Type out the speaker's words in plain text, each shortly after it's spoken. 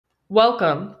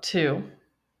Welcome to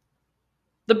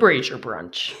the Brazier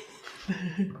Brunch.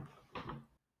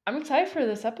 I'm excited for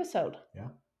this episode. Yeah.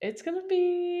 It's going to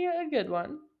be a good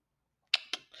one.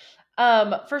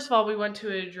 First of all, we want to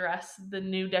address the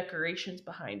new decorations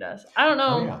behind us. I don't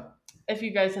know if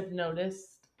you guys have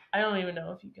noticed. I don't even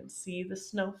know if you can see the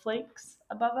snowflakes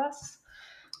above us.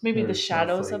 Maybe the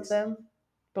shadows of them.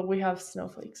 But we have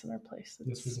snowflakes in our place.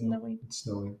 It's snowing. It's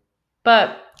snowing.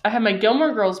 But I had my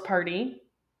Gilmore Girls party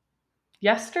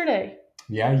yesterday.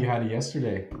 Yeah, you had it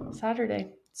yesterday.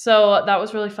 Saturday. So that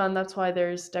was really fun. That's why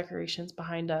there's decorations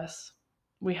behind us.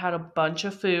 We had a bunch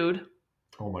of food.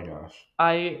 Oh my gosh.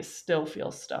 I still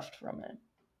feel stuffed from it.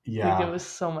 Yeah. Like it was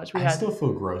so much. I still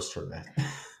feel gross from it.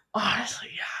 Honestly,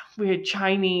 yeah. We had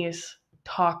Chinese,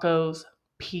 tacos,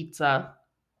 pizza,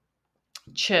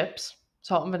 chips,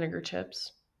 salt and vinegar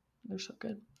chips. They're so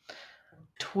good.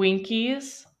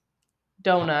 Twinkies,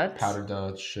 donuts. Powdered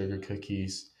donuts, sugar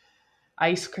cookies.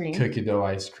 Ice cream. Cookie dough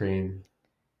ice cream.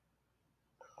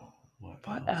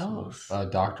 What else?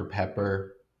 Dr.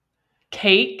 Pepper.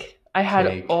 Cake. I had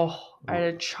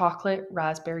a chocolate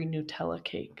raspberry Nutella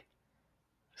cake.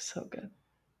 So good.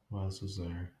 What else was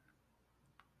there?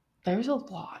 There's a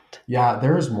lot. Yeah,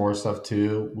 there was more stuff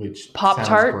too, which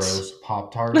Pop-Tarts. sounds gross.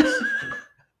 Pop-Tarts.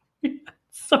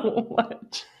 So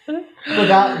much. But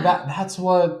that's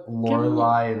what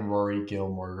Lorelai and Rory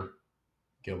Gilmore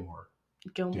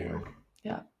do.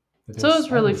 Yeah. So it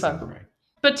was really fun. Right.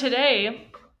 But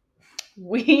today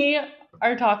we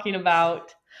are talking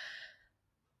about,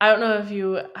 I don't know if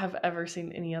you have ever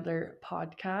seen any other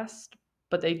podcast,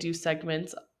 but they do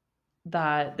segments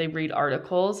that they read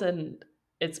articles, and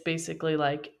it's basically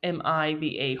like, am I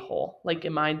the a-hole? Like,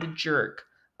 am I the jerk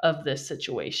of this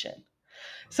situation?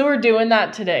 So we're doing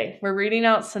that today. We're reading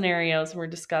out scenarios and we're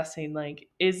discussing, like,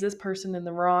 is this person in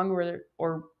the wrong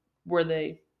or were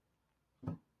they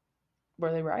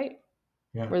right?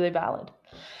 Yeah. Were they valid?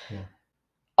 Yeah.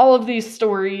 All of these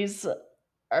stories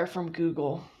are from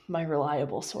Google, my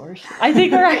reliable source. I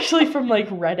think they're actually from like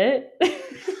Reddit.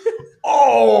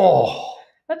 Oh!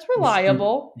 That's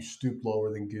reliable. You stoop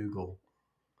lower than Google.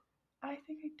 I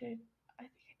think I did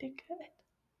good.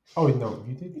 Oh, no,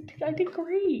 you did. I did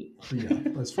great.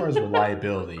 Yeah, as far as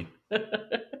reliability.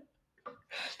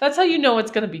 That's how you know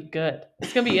it's going to be good.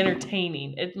 It's going to be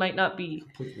entertaining. It might not be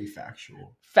completely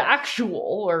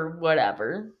factual or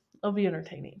whatever. It'll be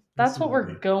entertaining. That's what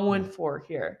we're going for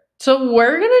here. So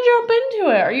we're going to jump into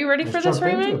it. Are you ready for this,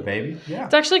 Raymond? Into it, baby. Yeah.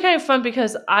 It's actually kind of fun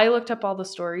because I looked up all the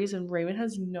stories and Raymond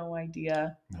has no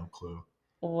idea. No clue.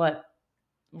 What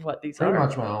these Pretty are. Pretty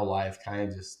much my whole life, kind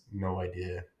of just no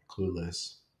idea,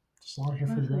 clueless. Just along here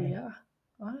for the ride. Yeah.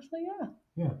 Honestly, yeah.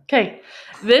 Yeah. Okay.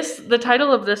 The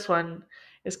title of this one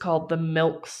is called The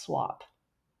Milk Swap.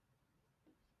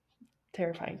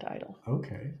 Terrifying title.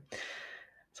 Okay.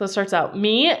 So it starts out,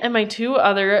 me and my two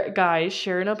other guys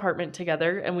share an apartment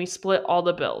together and we split all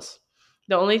the bills.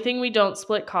 The only thing we don't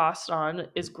split costs on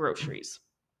is groceries.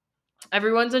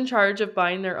 Everyone's in charge of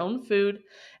buying their own food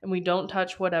and we don't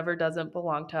touch whatever doesn't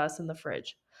belong to us in the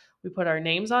fridge. We put our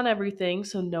names on everything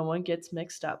so no one gets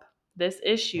mixed up. This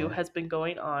issue has been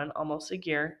going on almost a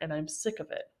year and I'm sick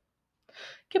of it.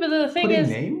 Okay, but the thing is,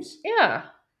 names? Yeah.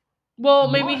 Well,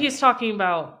 maybe he's talking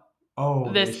about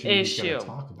this issue.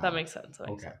 That makes sense.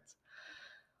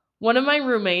 One of my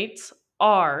roommates,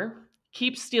 R,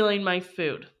 keeps stealing my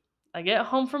food. I get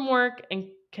home from work and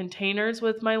containers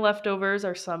with my leftovers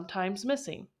are sometimes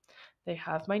missing. They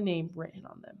have my name written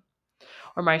on them.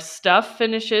 Or my stuff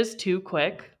finishes too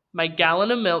quick. My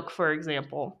gallon of milk, for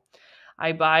example.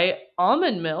 I buy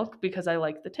almond milk because I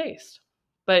like the taste.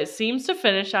 But it seems to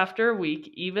finish after a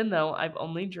week, even though I've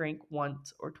only drank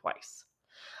once or twice.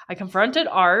 I confronted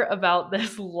R about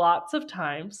this lots of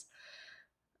times.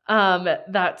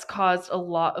 That's caused a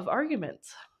lot of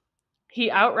arguments. He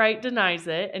outright denies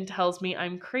it and tells me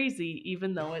I'm crazy,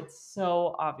 even though it's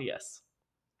so obvious.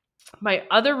 My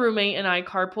other roommate and I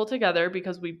carpool together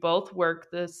because we both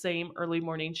work the same early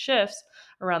morning shifts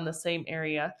around the same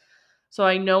area. So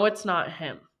I know it's not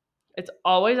him. It's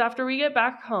always after we get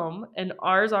back home and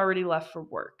R's already left for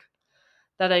work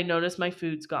that I notice my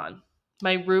food's gone.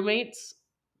 My roommates...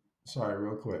 Sorry,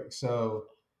 real quick. So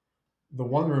the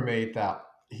one roommate that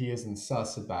he isn't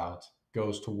sus about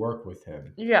goes to work with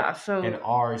him. Yeah, so... And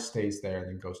R stays there and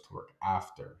then goes to work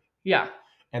after. Yeah.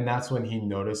 And that's when he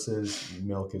notices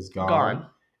milk is gone.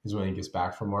 Is when he gets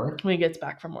back from work? When he gets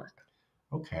back from work.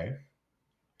 Okay.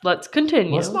 Let's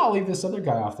continue. Let's not leave this other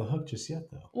guy off the hook just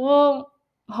yet, though. Well,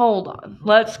 hold on.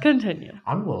 Let's continue.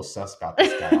 I'm a little sus about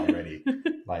this guy already.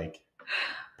 Like,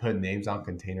 putting names on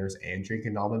containers and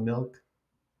drinking almond milk.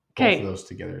 both of those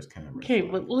together is kind of okay.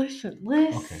 But listen.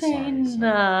 Okay,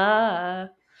 sorry.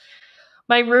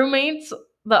 My roommates,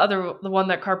 the one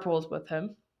that carpools with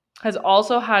him, has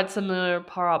also had similar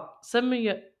problems,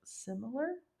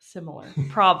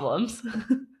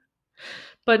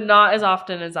 but not as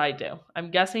often as I do.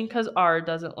 I'm guessing because R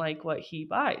doesn't like what he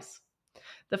buys.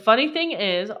 The funny thing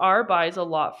is, R buys a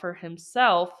lot for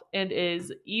himself and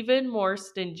is even more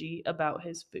stingy about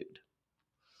his food.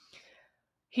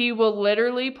 He will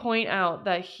literally point out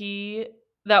that he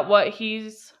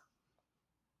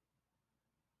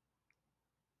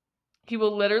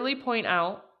will literally point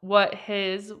out what's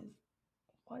his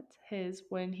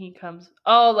when he comes.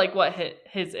 Oh, like what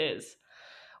his is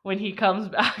when he comes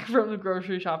back from the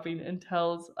grocery shopping and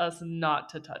tells us not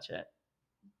to touch it.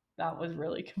 That was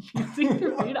really confusing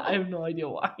to read. I have no idea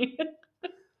why.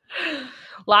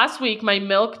 Last week, my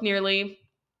milk nearly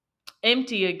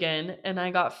empty again, and I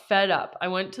got fed up. I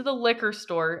went to the liquor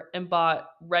store and bought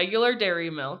regular dairy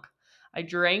milk. I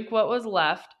drank what was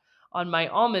left on my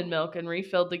almond milk and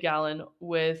refilled the gallon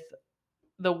with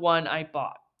the one I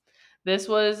bought. This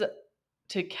was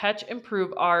to catch and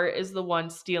prove R is the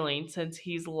one stealing since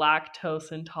he's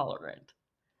lactose intolerant.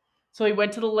 So he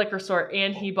went to the liquor store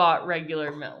and he bought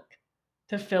regular milk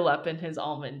to fill up in his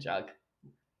almond jug.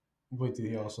 Wait, did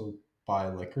he also buy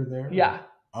liquor there? Yeah.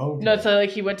 Oh, okay. No, so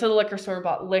like he went to the liquor store and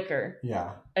bought liquor.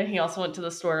 Yeah. And he also went to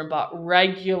the store and bought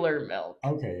regular milk.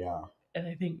 Okay, yeah. And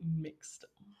I think mixed them.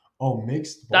 Oh,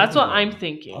 mixed? That's what I'm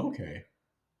thinking. Okay.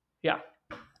 Yeah.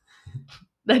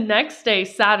 The next day,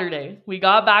 Saturday, we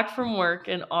got back from work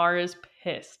and R is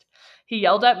pissed. He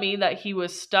yelled at me that he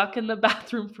was stuck in the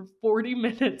bathroom for 40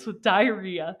 minutes with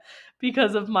diarrhea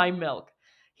because of my milk.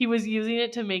 He was using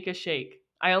it to make a shake.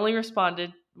 I only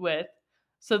responded with,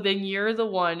 "So then you're the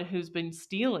one who's been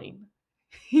stealing."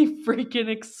 He freaking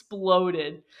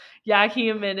exploded. Yeah, he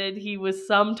admitted he was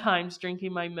sometimes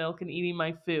drinking my milk and eating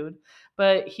my food,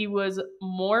 but he was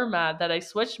more mad that I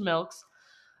switched milks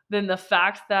than the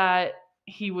fact that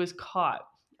he was caught.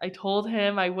 I told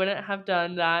him I wouldn't have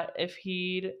done that if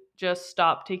he'd just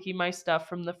stopped taking my stuff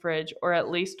from the fridge, or at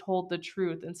least told the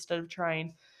truth instead of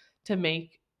trying to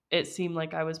make it seem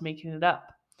like I was making it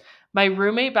up. My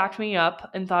roommate backed me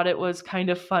up and thought it was kind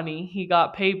of funny. He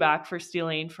got payback for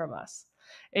stealing from us.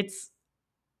 It's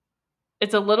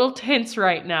a little tense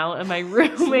right now, and my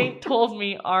roommate told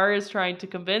me R is trying to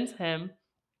convince him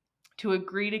to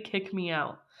agree to kick me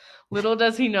out. Little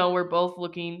does he know we're both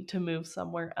looking to move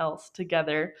somewhere else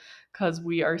together because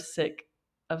we are sick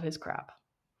of his crap.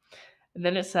 And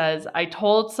then it says, I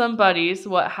told some buddies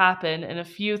what happened, and a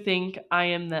few think I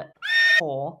am the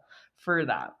asshole for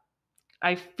that.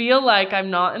 I feel like I'm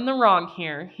not in the wrong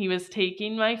here. He was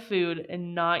taking my food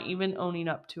and not even owning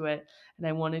up to it, and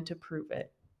I wanted to prove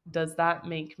it. Does that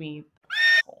make me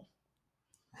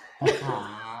the asshole?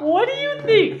 What do you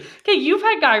think? Okay, you've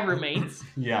had guy roommates.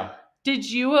 Yeah. Did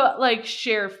you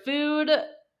share food?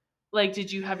 Like,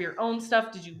 did you have your own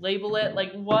stuff? Did you label it?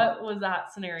 Like, what was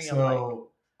that scenario like? So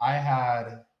I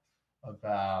had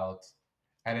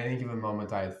at any given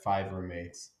moment, I had 5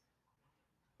 roommates.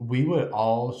 We would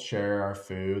all share our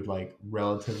food, like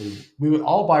relatively. We would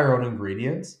all buy our own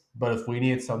ingredients, but if we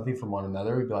needed something from one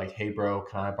another, we'd be like, "Hey, bro,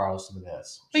 can I borrow some of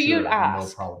this?" But sure, you'd ask.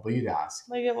 No problem. But you'd ask.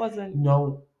 Like it wasn't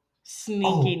no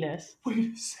sneakiness. Oh,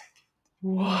 wait a second.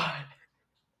 What?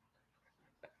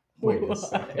 Wait a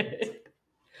second.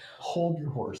 Hold your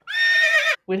horse.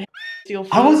 Would steal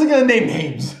food? I wasn't gonna name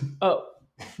names. Oh,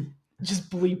 just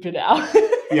bleep it out.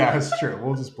 Yeah, it's true.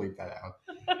 We'll just bleep that out.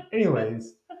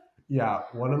 Anyways. Yeah,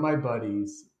 one of my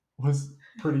buddies was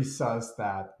pretty sus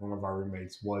that one of our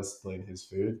roommates was stealing his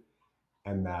food,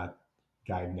 and that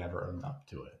guy never owned up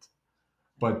to it.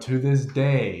 But to this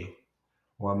day,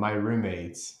 one of my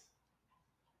roommates,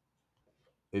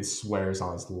 it swears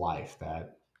on his life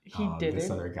that this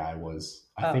other guy was,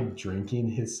 I think, drinking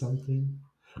his something.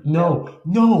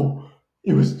 No,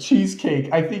 it was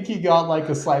cheesecake. I think he got like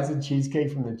a slice of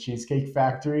cheesecake from the Cheesecake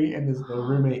Factory, and the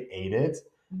roommate ate it.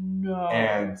 No.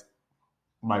 And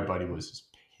my buddy was just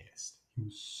pissed. He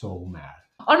was so mad.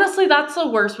 Honestly, that's the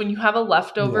worst when you have a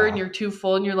leftover and you're too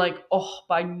full and you're like, oh,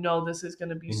 I know this is going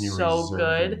to be so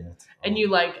good. And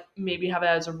you maybe have it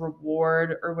as a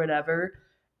reward or whatever.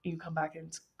 And you come back and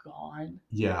it's gone.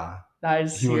 Yeah. That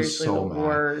is seriously the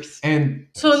worst. And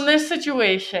so in this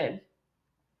situation,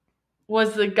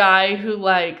 was the guy who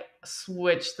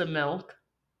switched the milk?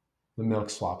 The milk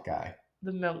swap guy.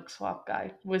 The milk swap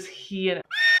guy. Was he an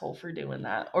asshole for doing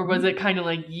that? Or was it kind of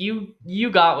like you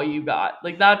got what you got?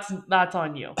 Like that's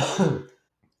on you.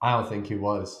 I don't think he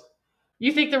was.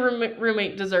 You think the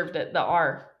roommate deserved it? The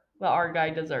R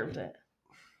guy deserved it.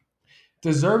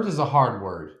 Deserved is a hard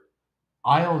word.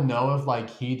 I don't know if like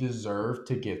he deserved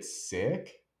to get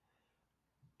sick,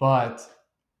 but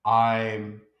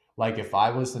I'm like, if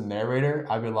I was the narrator,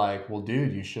 I'd be like, well,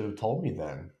 dude, you should have told me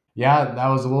then. Yeah, that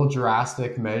was a little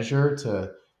drastic measure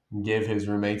to give his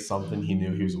roommate something he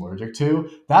knew he was allergic to.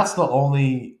 That's the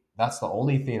only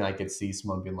thing I could see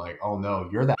someone being like, oh no,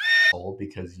 you're that asshole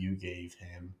because you gave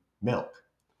him milk.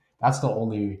 That's the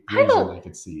only reason I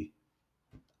could see.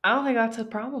 I don't think that's a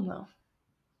problem though.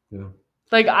 Yeah.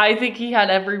 Like, I think he had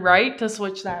every right to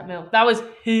switch that milk. That was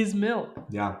his milk.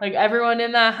 Yeah. Like, everyone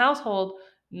in that household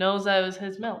knows that it was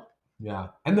his milk. Yeah.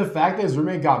 And the fact that his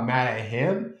roommate got mad at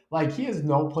him, like, he has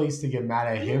no place to get mad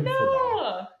at him for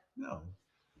that. No.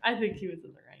 I think he was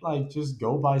in the right. Like, just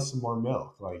go buy some more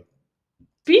milk. Like,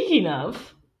 speaking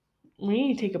of, we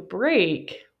need to take a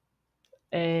break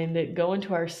and go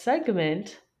into our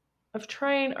segment of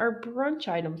trying our brunch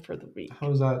item for the week.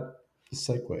 How is that a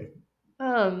segue?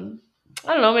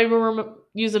 I don't know. Maybe we're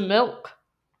using milk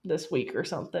this week or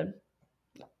something.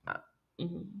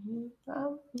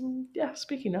 Yeah,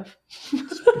 speaking of.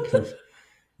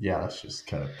 Yeah, let's just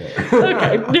cut it there.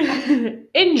 Okay.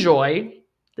 Enjoy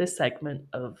this segment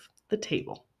of the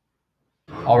table.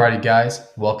 Alrighty, guys.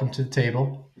 Welcome to the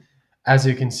table. As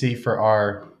you can see for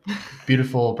our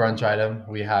beautiful brunch item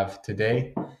we have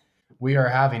today, we are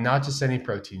having not just any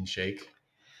protein shake.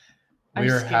 We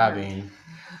are having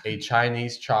a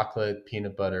Chinese chocolate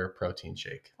peanut butter protein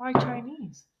shake. Why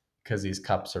Chinese? Because these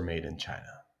cups are made in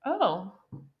China. Oh.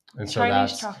 And so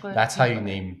that's how you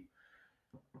name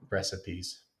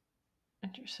recipes.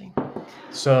 Interesting.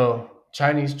 So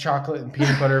Chinese chocolate and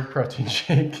peanut butter protein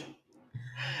shake.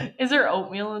 Is there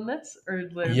oatmeal in this? Or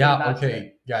yeah,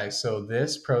 okay, guys. So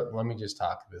let me just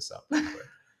talk this up real quick.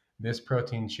 This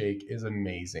protein shake is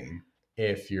amazing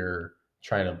if you're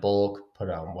trying to bulk, put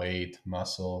on weight,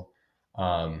 muscle.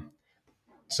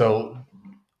 So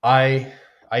I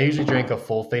usually drink a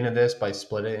full thing of this, but I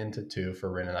split it into two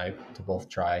for Rinn and I to both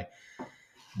try.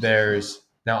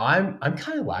 Now I'm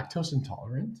kind of lactose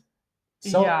intolerant.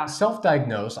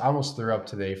 Self-diagnosed. I almost threw up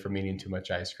today from eating too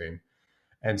much ice cream.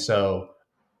 And so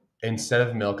instead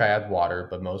of milk, I add water,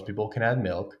 but most people can add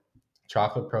milk,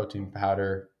 chocolate protein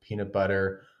powder, peanut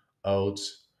butter,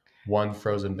 oats, one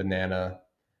frozen banana,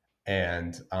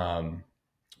 and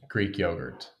Greek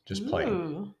yogurt, just plain.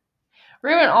 Ooh.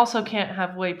 Raymond also can't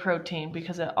have whey protein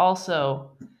because it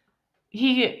also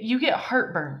you get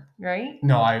heartburn, right?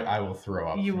 No, I will throw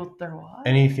up. You will throw up?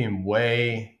 Anything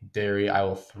whey, dairy, I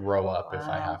will throw up if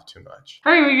I have too much.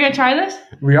 All right, are we gonna try this?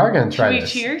 We are gonna try this.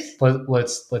 Should we cheers?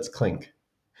 Let's clink.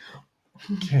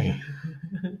 Okay.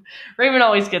 Raymond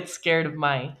always gets scared of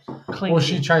my clinking. Well,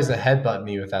 she tries to headbutt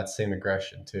me with that same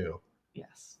aggression too.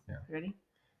 Yes. Yeah. Ready?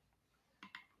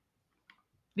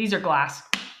 These are glass.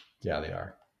 Yeah, they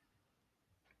are.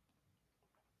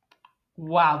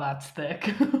 Wow, that's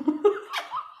thick.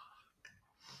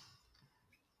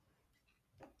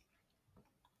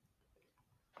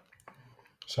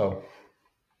 So,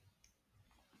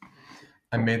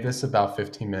 I made this about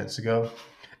 15 minutes ago,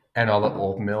 and all the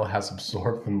oatmeal has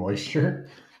absorbed the moisture.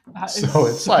 So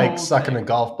it's like sucking a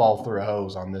golf ball through a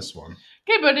hose on this one.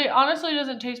 Okay, but it honestly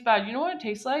doesn't taste bad. You know what it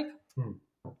tastes like?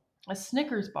 A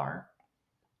Snickers bar.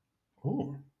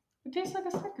 Ooh. It tastes like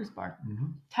a Snickers bar.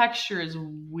 Mm-hmm. Texture is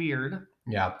weird.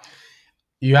 Yeah.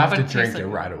 You have to drink it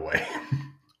right away.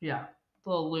 Yeah. A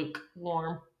little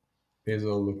lukewarm. It is a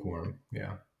little lukewarm,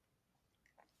 yeah.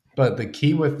 But the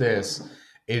key with this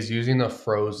is using a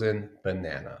frozen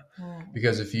banana.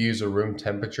 Because if you use a room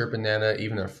temperature banana,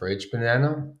 even a fridge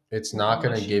banana, it's not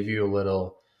going to give you a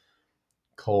little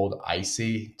cold,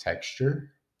 icy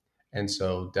texture. And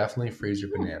so definitely freeze your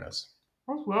bananas.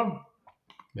 That's good.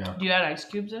 Yeah. Do you add ice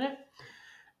cubes in it?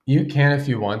 You can if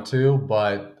you want to,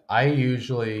 but I used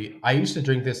to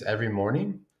drink this every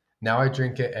morning. Now I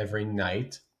drink it every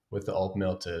night with the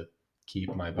oatmeal to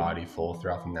keep my body full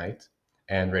throughout the night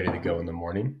and ready to go in the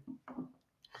morning.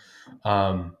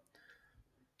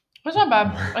 It's not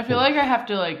bad. I feel like I have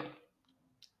to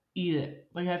eat it.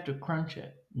 Like I have to crunch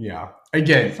it. Yeah.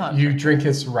 Again, you drink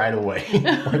this right away.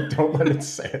 Don't let it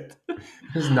sit.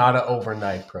 It's not an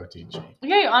overnight protein shake.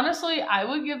 Okay, honestly, I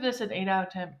would give this an 8 out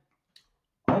of 10.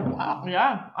 Oh, wow.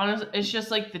 Yeah. Honestly, it's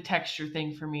just like the texture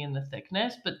thing for me and the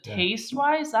thickness. But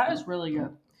taste-wise, that is really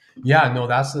good. Yeah, no,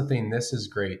 that's the thing. This is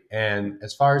great. And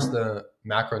as far as the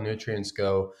macronutrients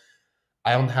go,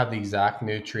 I don't have the exact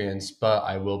nutrients, but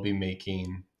we will be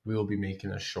making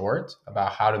a short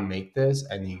about how to make this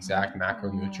and the exact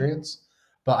macronutrients.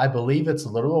 But I believe it's a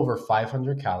little over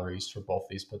 500 calories for both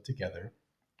these put together.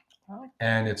 Oh.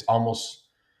 And it's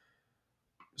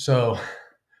so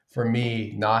for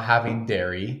me, not having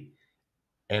dairy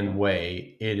and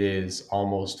whey, it is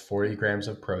almost 40 grams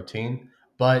of protein.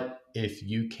 But if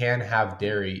you can have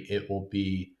dairy, it will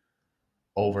be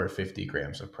over 50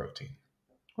 grams of protein.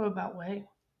 What about whey?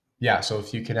 Yeah, so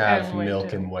if you can have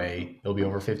milk and whey, it'll be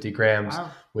over 50 grams.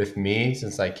 Wow. With me,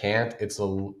 since I can't,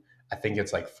 I think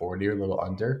it's like 40 or a little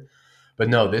under. But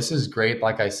no, this is great.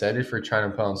 Like I said, if you're trying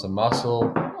to put on some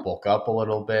muscle, bulk up a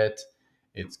little bit,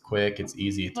 it's quick, it's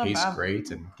easy, it tastes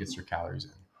great, and gets your calories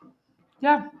in.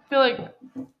 Yeah, I feel like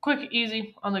quick,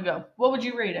 easy, on the go. What would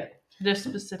you rate it? This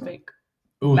specific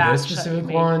this specific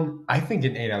one, I think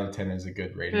an 8 out of 10 is a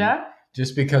good rating. Yeah?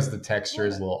 Just because the texture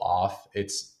is a little off.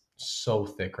 It's so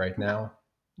thick right now.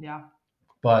 Yeah.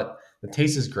 But the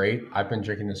taste is great. I've been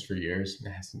drinking this for years.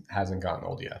 It hasn't gotten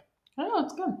old yet. Oh,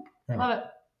 it's good. Yeah. Love it.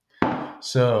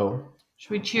 So,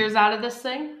 should we cheers out of this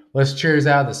thing? Let's cheers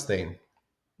out of this thing.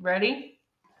 Ready?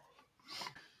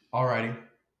 Alrighty.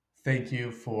 Thank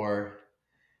you for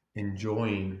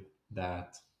enjoying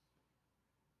that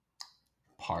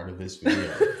part of this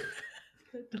video.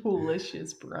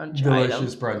 Delicious brunch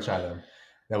item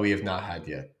that we have not had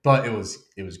yet. But it was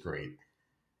great.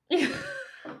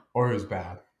 Or it was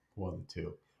bad. One of the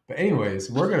two. But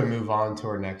anyways, we're going to move on to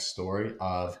our next story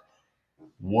of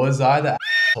Was I the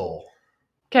asshole?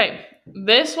 Okay,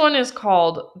 this one is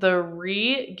called The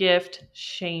Re-Gift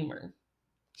Shamer.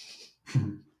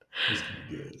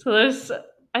 So this,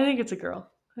 I think it's a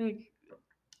girl. It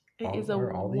is a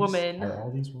woman. Are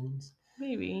all these women?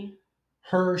 Maybe.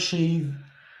 Her, she,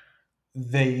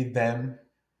 they, them.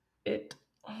 It.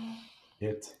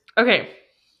 Okay.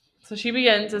 So she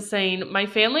begins as saying, my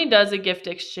family does a gift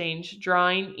exchange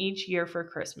drawing each year for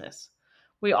Christmas.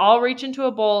 We all reach into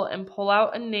a bowl and pull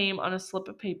out a name on a slip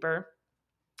of paper.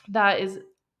 That is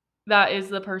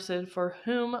the person for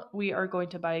whom we are going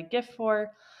to buy a gift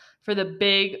for the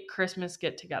big Christmas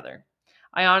get-together.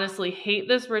 I honestly hate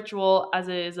this ritual as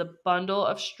it is a bundle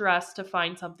of stress to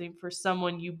find something for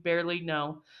someone you barely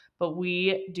know, but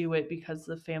we do it because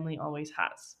the family always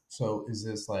has. So is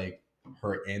this like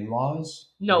her in-laws?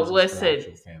 No, listen.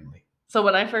 Her family? So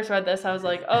when I first read this, I was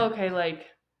like, oh, okay, like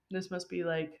this must be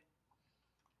like,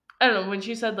 I don't know, when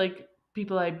she said like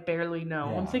people I barely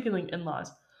know, I'm thinking like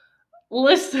in-laws.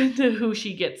 Listen to who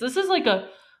she gets. This is like a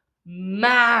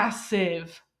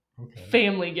massive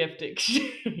family gift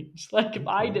exchange. Like if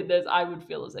I did this, I would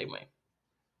feel the same way.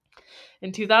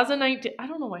 In 2019, I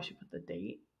don't know why she put the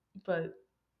date, but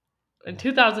in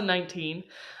 2019,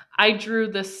 I drew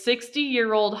the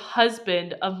 60-year-old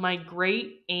husband of my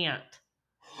great aunt.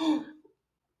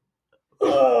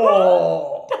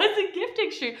 Oh, that's a gift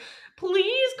exchange.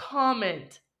 Please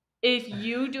comment if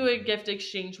you do a gift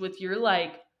exchange with your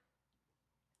like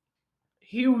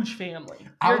huge family,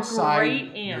 outside your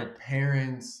great aunt, your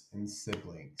parents and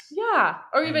siblings. Yeah,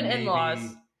 or even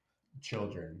in-laws,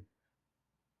 children.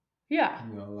 Yeah,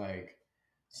 you know, like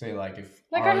say like if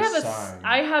like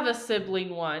I have a sibling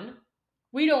one.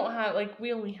 We don't have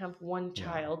we only have one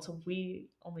child, so we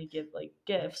only give like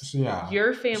gifts. So, yeah,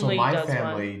 your family. So my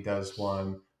family does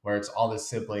one where it's all the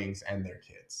siblings and their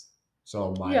kids.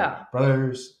 So my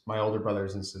brothers, my older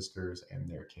brothers and sisters, and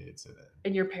their kids,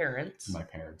 and your parents. My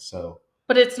parents. So.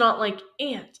 But it's not like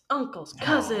aunts, uncles,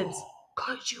 cousins. No.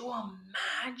 Could you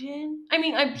imagine? I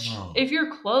mean, if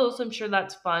you're close, I'm sure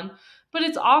that's fun. But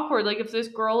it's awkward. Like if this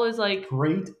girl is like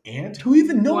great aunt, who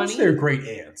even knows their great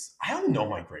aunts? I don't know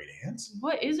my great aunts.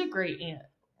 What is a great aunt?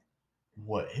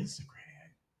 What is a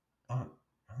great aunt?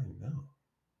 I don't know.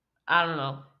 I don't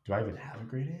know. Do I even have a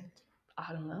great aunt?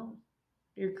 I don't know.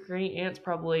 Your great aunt's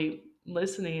probably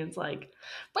listening. It's like,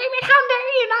 baby, how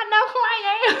dare you not know who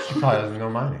I am? She probably doesn't know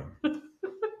my name.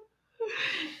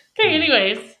 Okay,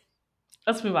 anyways,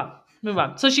 let's move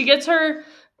on. So she gets her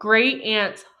great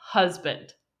aunt's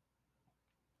husband.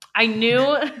 I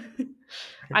knew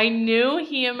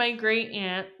he and my great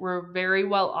aunt were very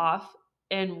well off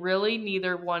and really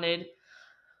neither wanted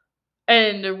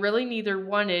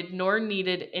nor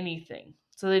needed anything.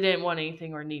 So they didn't want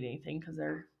anything or need anything because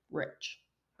they're rich,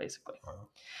 basically. Wow.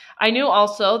 I knew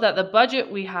also that the budget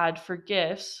we had for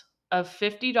gifts of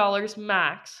 $50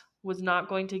 max was not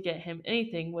going to get him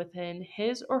anything within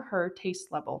his or her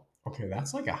taste level. Okay,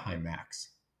 that's like a high max.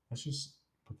 Let's just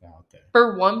put that out there.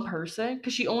 For one person?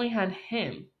 Because she only had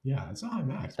him. Yeah, it's a high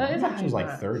max. That is a high max. It was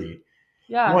like 30.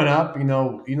 Yeah. It went up, you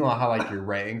know how like your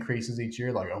rent increases each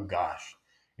year? Like, oh gosh.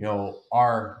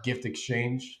 Our gift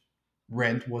exchange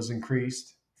rent was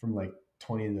increased from like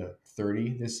 20 to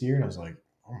 30 this year. And I was like,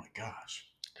 oh my gosh.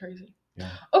 Crazy.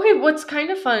 Yeah. Okay, what's kind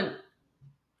of fun,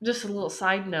 just a little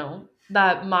side note,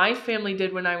 that my family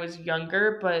did when I was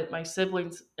younger, but my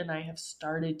siblings and I have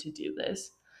started to do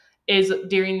this, is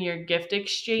during your gift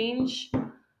exchange,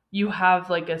 you have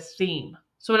like a theme.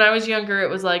 So when I was younger, it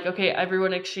was like, okay,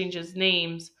 everyone exchanges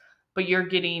names, but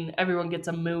everyone gets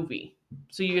a movie.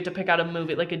 So you get to pick out a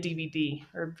movie, like a DVD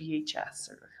or VHS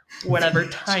or whatever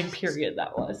time period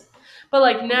that was. But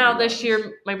like now this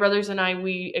year, my brothers and I,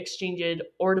 we exchanged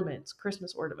ornaments,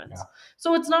 Christmas ornaments. Yeah.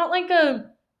 So it's not like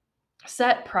a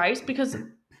set price because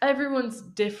everyone's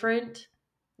different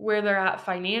where they're at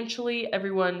financially.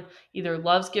 Everyone either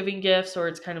loves giving gifts or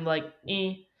it's kind of like,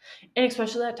 eh. And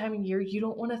especially that time of year, you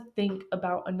don't want to think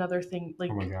about another thing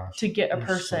like to get a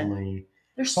person.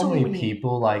 There's so many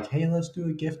people like, hey, let's do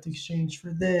a gift exchange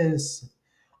for this.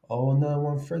 Oh, another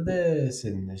one for this.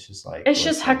 And it's just like... It's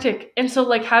just hectic. And so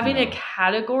like having a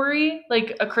category,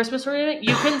 like a Christmas ornament,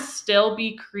 you can still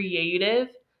be creative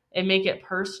and make it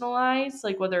personalized,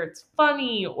 like whether it's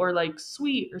funny or like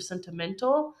sweet or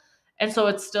sentimental. And so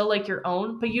it's still like your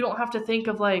own, but you don't have to think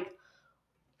of like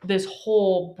this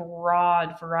whole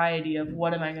broad variety of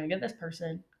what am I going to get this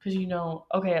person? Because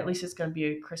okay, at least it's going to be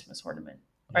a Christmas ornament.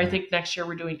 Or I think next year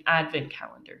we're doing advent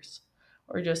calendars.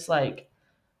 Or just like,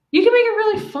 you can make it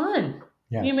really fun.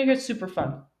 Yeah. You can make it super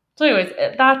fun. So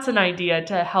anyways, that's an idea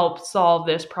to help solve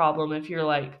this problem if you're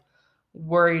like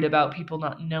worried about people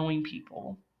not knowing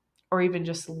people. Or even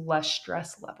just less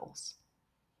stress levels.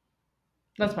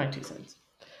 That's my 2 cents.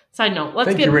 Side note,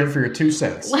 Thank you, Rinn, for your 2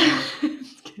 cents. Let's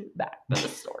get back to the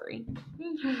story.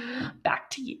 Back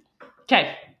to you.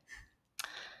 Okay.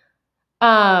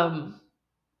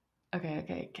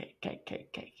 Okay.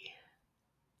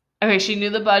 Okay, she knew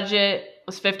the budget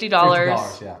was $50.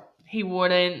 $50, yeah. He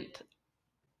wouldn't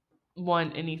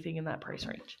want anything in that price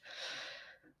range.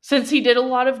 Since he did a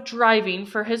lot of driving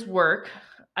for his work,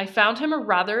 I found him a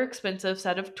rather expensive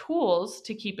set of tools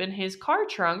to keep in his car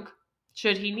trunk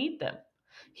should he need them.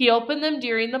 He opened them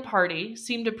during the party,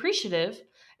 seemed appreciative,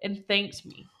 and thanked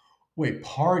me. Wait,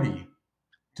 party?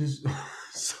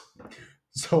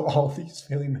 So all these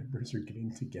family members are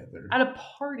getting together at a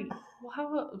party. Well,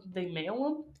 how they mail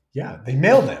them? Yeah, they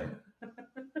mail them.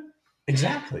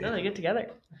 Exactly. No, they get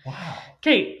together. Wow.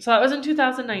 Okay, so that was in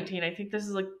 2019. I think this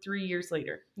is like 3 years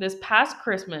later. This past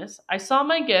Christmas, I saw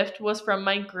my gift was from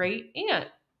my great aunt.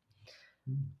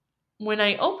 When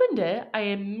I opened it, I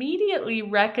immediately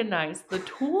recognized the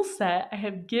tool set I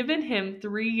had given him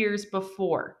 3 years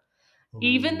before. Ooh.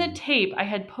 Even the tape I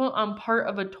had put on part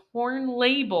of a torn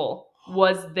label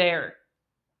was there.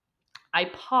 I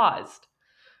paused,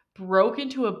 broke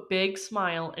into a big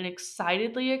smile, and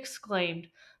excitedly exclaimed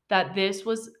that this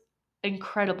was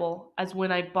incredible as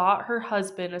when I bought her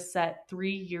husband a set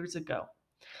 3 years ago.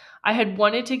 I had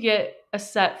wanted to get a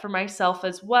set for myself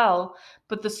as well,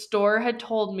 but the store had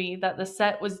told me that the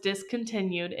set was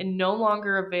discontinued and no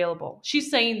longer available. She's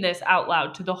saying this out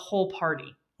loud to the whole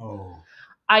party. Oh.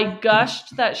 I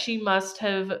gushed that she must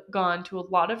have gone to a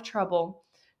lot of trouble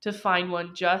to find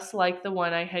one just like the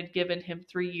one I had given him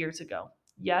 3 years ago.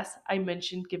 Yes, I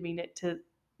mentioned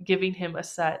giving him a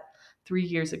set 3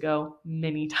 years ago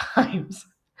many times.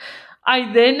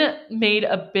 I then made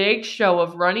a big show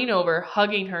of running over,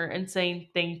 hugging her, and saying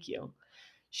thank you.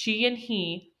 She and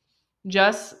he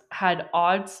just had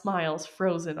odd smiles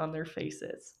frozen on their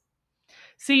faces.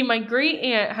 See, my great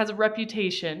aunt has a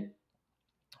reputation,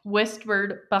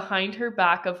 whispered behind her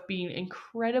back, of being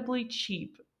incredibly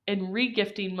cheap and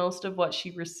regifting most of what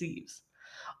she receives.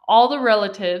 All the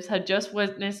relatives had just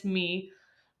witnessed me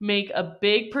make a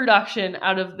big production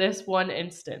out of this one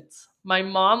instance. My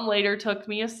mom later took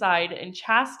me aside and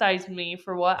chastised me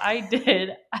for what I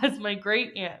did, as my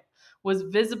great aunt was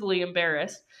visibly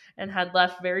embarrassed and had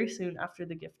left very soon after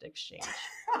the gift exchange.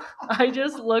 I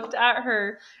just looked at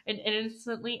her and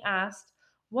innocently asked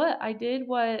what I did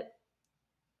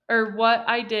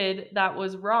that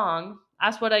was wrong.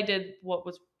 Asked what I did,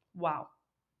 wow.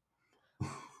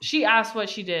 She asked what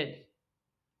she did.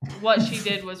 What she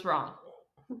did was wrong.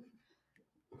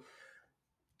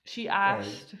 She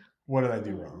asked... What did I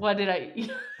do wrong?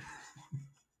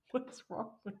 What's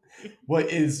wrong with you? What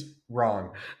is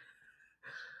wrong?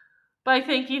 By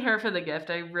thanking her for the gift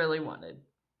I really wanted.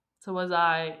 So was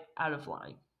I out of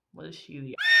line? Was she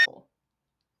the asshole?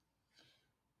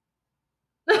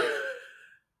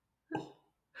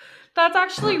 That's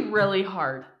actually really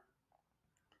hard.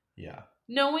 Yeah.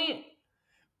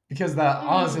 Because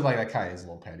honestly, like, that kind of is a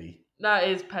little petty. That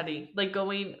is petty. Like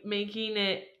making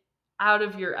it out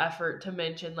of your effort to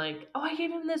mention, like, oh, I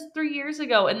gave him this 3 years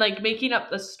ago, and like making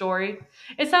up the story.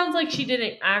 It sounds like she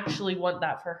didn't actually want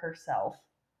that for herself.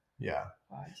 Yeah.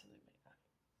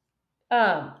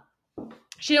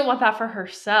 She didn't want that for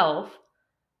herself.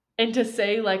 And to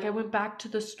say, like, I went back to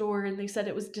the store and they said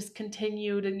it was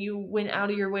discontinued and you went out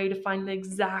of your way to find the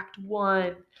exact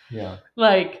one. Yeah.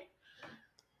 Like,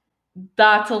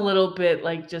 that's a little bit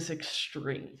like just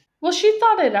extreme. Well, she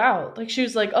thought it out. Like she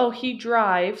was like, "Oh, he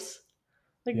drives.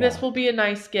 Like this will be a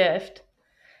nice gift."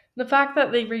 The fact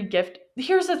that they regift.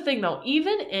 Here's the thing though,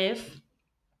 even if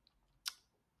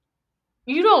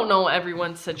you don't know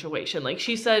everyone's situation. Like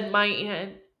she said,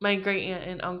 my great aunt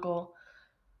and uncle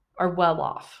are well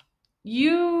off.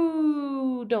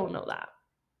 You don't know that.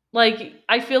 Like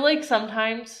I feel like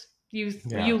sometimes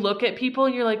you look at people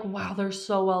and you're like, wow, they're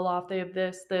so well off. They have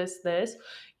this, this, this.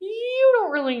 You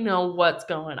don't really know what's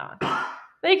going on.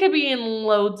 They could be in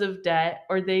loads of debt,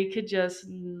 or they could just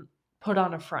put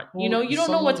on a front. Well, you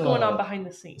don't know what's going on behind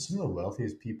the scenes. Some of the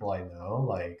wealthiest people I know,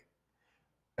 like,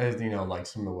 as you know, like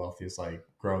some of the wealthiest like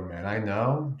grown men I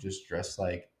know, just dress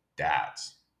like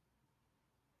dads.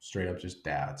 Straight up, just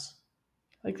dads.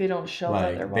 Like they don't show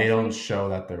that they're wealthy. They don't show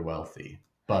that they're wealthy,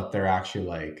 but they're actually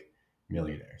like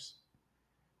millionaires.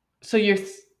 So you're.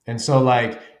 And so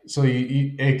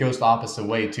it goes the opposite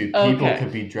way too. People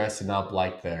could be dressing up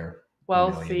like they're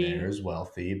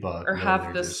wealthy, but or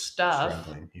have the stuff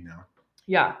struggling,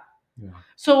 Yeah.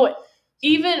 So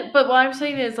but what I'm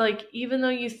saying is like, even though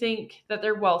you think that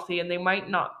they're wealthy and they might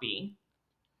not be,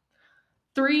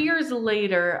 3 years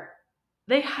later,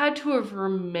 they had to have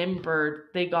remembered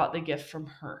they got the gift from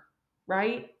her,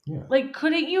 right? Yeah. Like,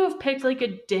 couldn't you have picked like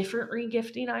a different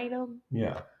regifting item?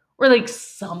 Yeah. Or like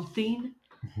something?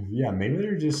 Yeah, maybe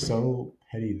they're just so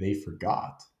petty they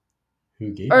forgot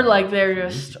who gave. Or like they're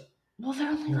just, well, they're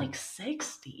only like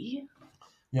 60.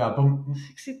 Yeah, but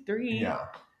 63. Yeah.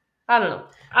 I don't know.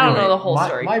 I don't know the whole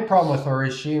story. My problem with her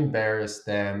is she embarrassed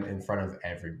them in front of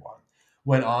everyone.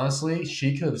 When honestly,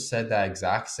 she could have said that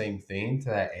exact same thing to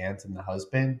that aunt and the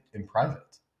husband in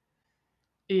private.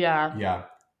 Yeah. Yeah.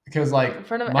 Because like in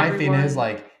front of my everyone. thing is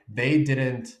like they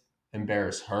didn't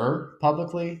embarrass her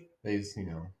publicly. They just,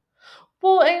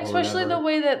 Well, and especially the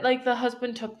way that like the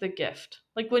husband took the gift.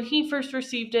 Like when he first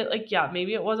received it, like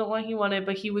maybe it wasn't what he wanted,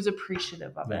 but he was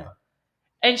appreciative of it.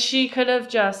 And she could have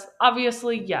just,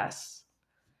 obviously, yes.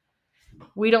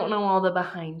 We don't know all the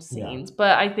behind scenes,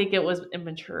 but I think it was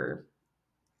immature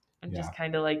and just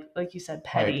kind of like you said,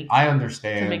 petty. I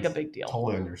understand. To make a big deal.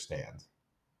 Totally understand,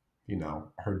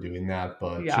 her doing that,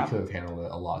 but she could have handled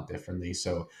it a lot differently.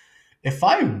 So if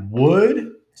I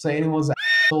would say anyone's an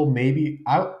asshole, maybe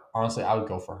I would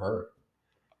go for her.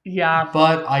 Yeah.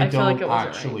 But I don't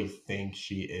actually think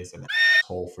she is an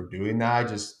asshole for doing that. I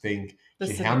just think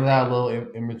she handled that a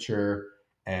little immature,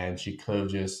 and she could have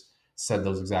just said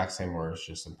those exact same words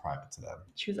just in private to them.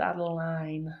 She was out of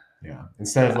line. Yeah.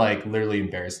 Instead of like literally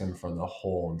embarrassing them from the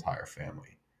whole entire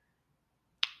family.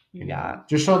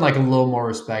 Just showing like a little more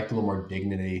respect, a little more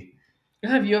dignity.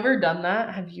 Have you ever done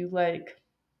that? Have you like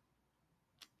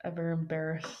ever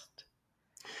embarrassed?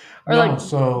 Or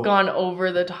gone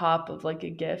over the top of like a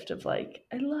gift of like,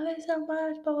 I love it so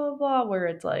much, blah, blah, blah, where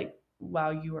it's like, wow,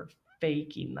 you are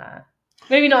faking that.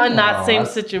 Maybe not in that same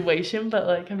situation, but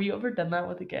like, have you ever done that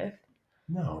with a gift?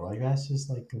 No, like that's just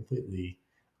like completely,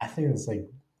 I think it's like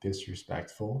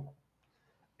disrespectful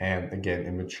and again,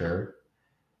 immature.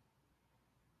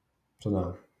 So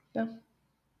no. No.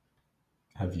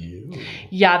 Have you?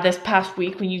 Yeah, this past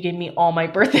week when you gave me all my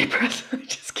birthday presents.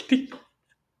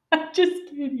 I'm just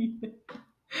kidding.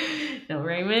 No,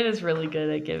 Raymond is really good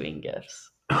at giving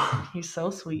gifts. He's so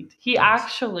sweet. He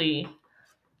actually,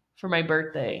 for my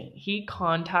birthday, he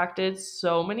contacted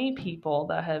so many people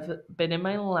that have been in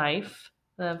my life,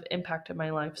 that have impacted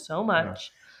my life so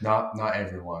much. Yeah. Not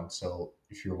everyone. So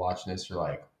if you're watching this, you're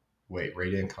like, wait,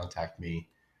 Ray didn't contact me.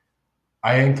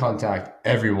 I didn't contact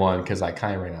everyone because I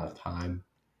kind of ran out of time,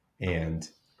 and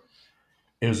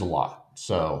it was a lot.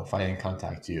 So if I didn't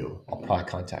contact you, I'll probably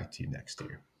contact you next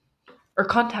year. Or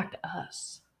contact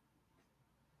us.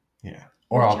 Yeah.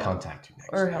 Or I'll contact you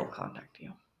next year. Or he'll contact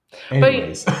you.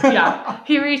 Anyways. But yeah,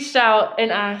 he reached out and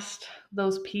asked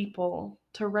those people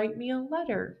to write me a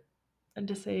letter and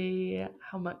to say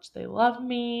how much they love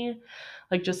me,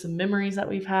 like just some memories that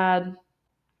we've had.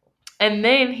 And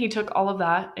then he took all of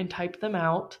that and typed them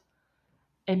out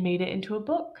and made it into a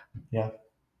book. Yeah.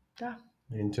 Yeah.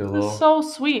 Into a little. It's so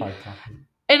sweet.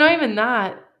 And not even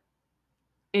that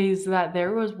is that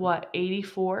there was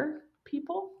 84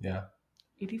 people? Yeah.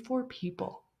 84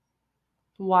 people.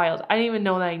 Wild. I didn't even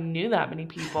know that I knew that many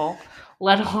people,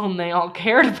 let alone they all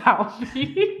cared about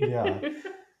me. Yeah.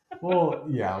 Well,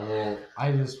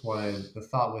 I just wanted, the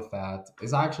thought with that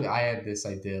is actually I had this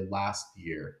idea last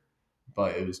year,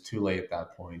 but it was too late at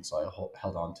that point, so I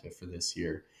held on to it for this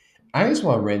year. I just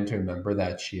want Rinn to remember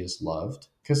that she is loved,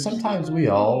 because sometimes we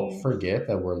all forget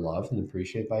that we're loved and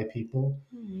appreciated by people.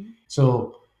 Mm-hmm.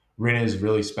 So Rinn is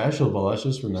really special, but let's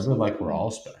just remember like we're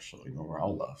all special, we're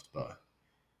all loved, but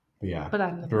But yeah, but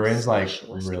I'm Rinn's like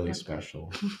really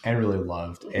special and really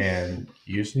loved, and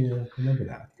you just need to remember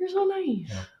that. You're so nice.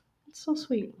 Yeah. It's so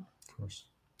sweet. Of course.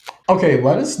 Okay,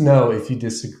 let us know if you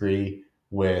disagree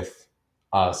with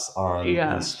us on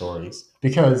these stories,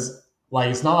 because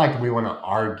like it's not like we want to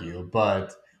argue,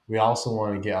 but we also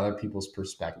want to get other people's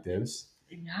perspectives.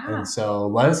 Yeah. And so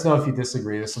let us know if you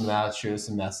disagree with some of that. Shoot us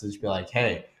a message. Be like,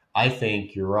 hey, I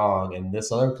think you're wrong, and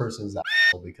this other person's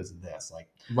asshole because of this. Like,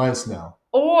 let us know.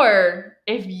 Or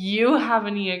if you have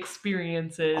any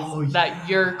experiences that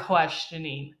you're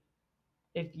questioning,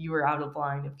 if you were out of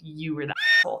line, if you were the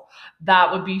asshole,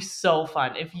 that would be so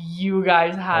fun. If you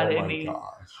guys had any,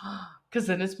 because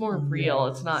then it's more real.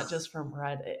 It's not just from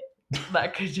Reddit.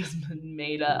 That could just been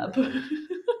made up.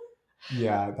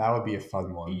 Yeah, that would be a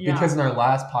fun one. Yeah. Because in our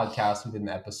last podcast, we did an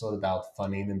episode about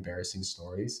funny and embarrassing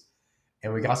stories.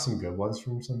 And we got some good ones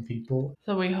from some people.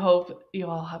 So we hope you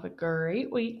all have a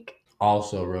great week.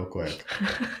 Also, real quick.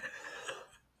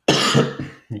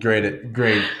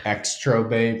 great extra,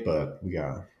 babe, but we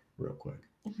got real quick.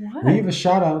 What? We give a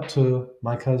shout out to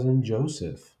my cousin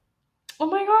Joseph. Oh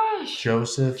my gosh.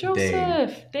 Joseph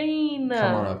Dane.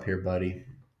 Come on up here, buddy.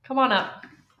 Come on up.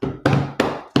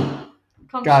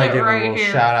 Gotta give a little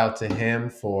shout out to him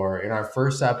for, in our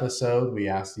first episode, we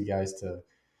asked you guys to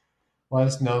let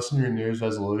us know some of your New Year's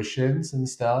resolutions and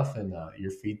stuff and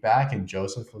your feedback. And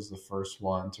Joseph was the first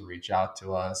one to reach out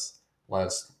to us. Let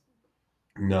us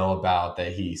know about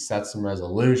that he set some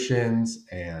resolutions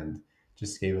and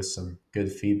just gave us some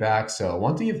good feedback. So I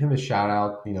want to give him a shout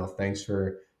out. Thanks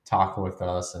for talking with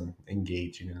us and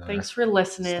engaging in Thanks for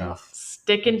listening,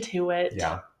 sticking to it.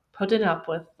 Yeah. Putting up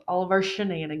with all of our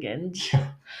shenanigans. Yeah.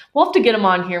 We'll have to get him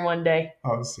on here one day.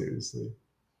 Oh, seriously.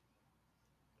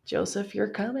 Joseph, you're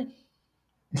coming.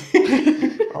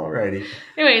 Alrighty.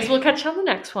 Anyways, we'll catch you on the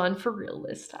next one for real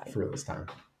this time.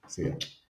 See ya.